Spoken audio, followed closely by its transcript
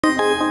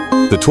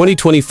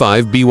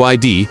2025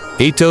 BYD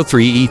Atto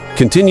 3e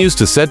continues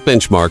to set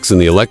benchmarks in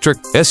the electric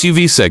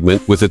SUV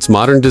segment with its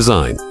modern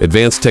design,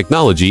 advanced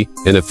technology,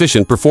 and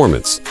efficient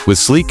performance. With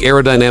sleek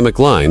aerodynamic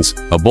lines,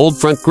 a bold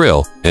front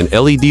grille, and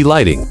LED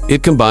lighting,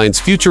 it combines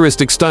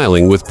futuristic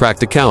styling with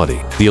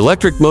practicality. The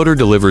electric motor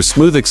delivers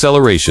smooth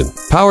acceleration,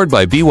 powered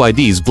by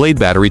BYD's blade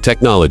battery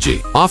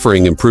technology,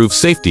 offering improved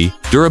safety,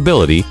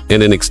 durability,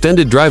 and an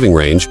extended driving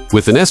range.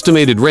 With an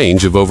estimated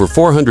range of over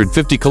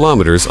 450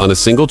 kilometers on a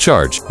single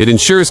charge, it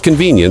ensures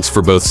convenience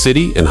for both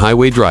city and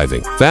highway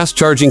driving. Fast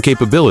charging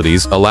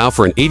capabilities allow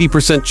for an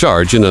 80%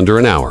 charge in under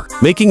an hour,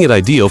 making it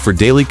ideal for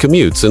daily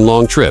commutes and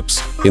long trips.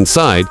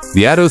 Inside,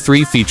 the Atto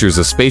 3 features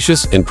a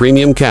spacious and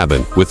premium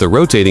cabin with a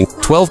rotating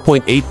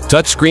 12.8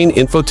 touchscreen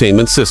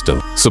infotainment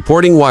system,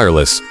 supporting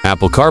wireless,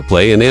 Apple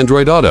CarPlay and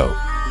Android Auto.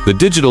 The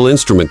digital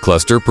instrument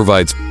cluster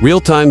provides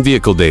real-time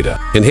vehicle data,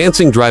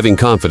 enhancing driving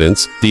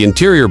confidence. The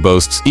interior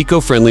boasts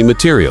eco-friendly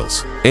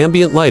materials,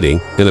 ambient lighting,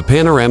 and a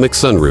panoramic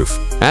sunroof.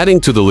 Adding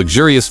to the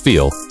luxurious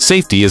feel,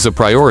 safety is a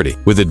priority,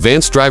 with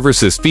advanced driver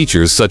assist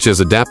features such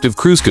as adaptive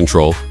cruise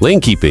control,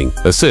 lane keeping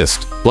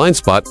assist, blind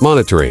spot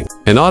monitoring,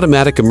 and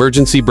automatic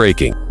emergency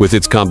braking. With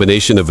its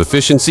combination of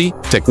efficiency,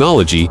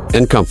 technology,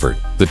 and comfort,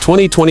 the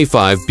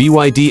 2025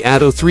 BYD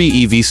Atto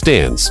 3 EV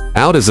stands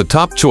out as a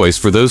top choice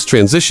for those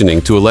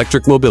transitioning to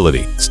electric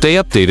mobility. Stay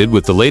updated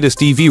with the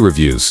latest EV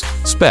reviews,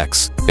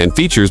 specs, and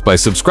features by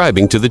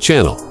subscribing to the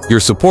channel. Your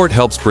support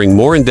helps bring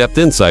more in-depth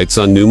insights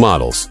on new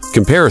models,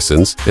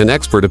 comparisons, and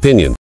expert opinion.